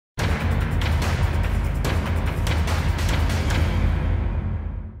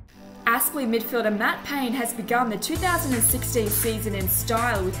Aspley midfielder Matt Payne has begun the 2016 season in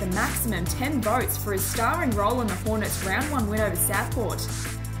style with the maximum 10 votes for his starring role in the Hornets' Round 1 win over Southport.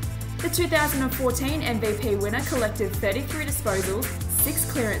 The 2014 MVP winner collected 33 disposals,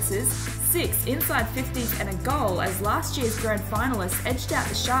 6 clearances, 6 inside 50s and a goal as last year's grand finalists edged out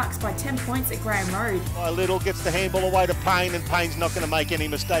the Sharks by 10 points at Graham Road. By Little gets the handball away to Payne, and Payne's not going to make any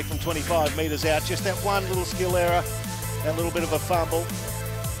mistake from 25 metres out. Just that one little skill error, that little bit of a fumble.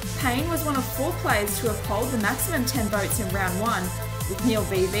 Payne was one of 4 players to have polled the maximum 10 votes in round 1, with Neil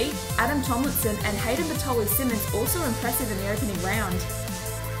Vivi, Adam Tomlinson and Hayden Batoli-Simmons also impressive in the opening round.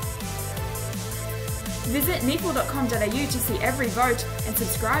 Visit NEAFL.com.au to see every vote and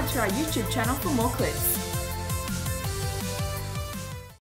subscribe to our YouTube channel for more clips.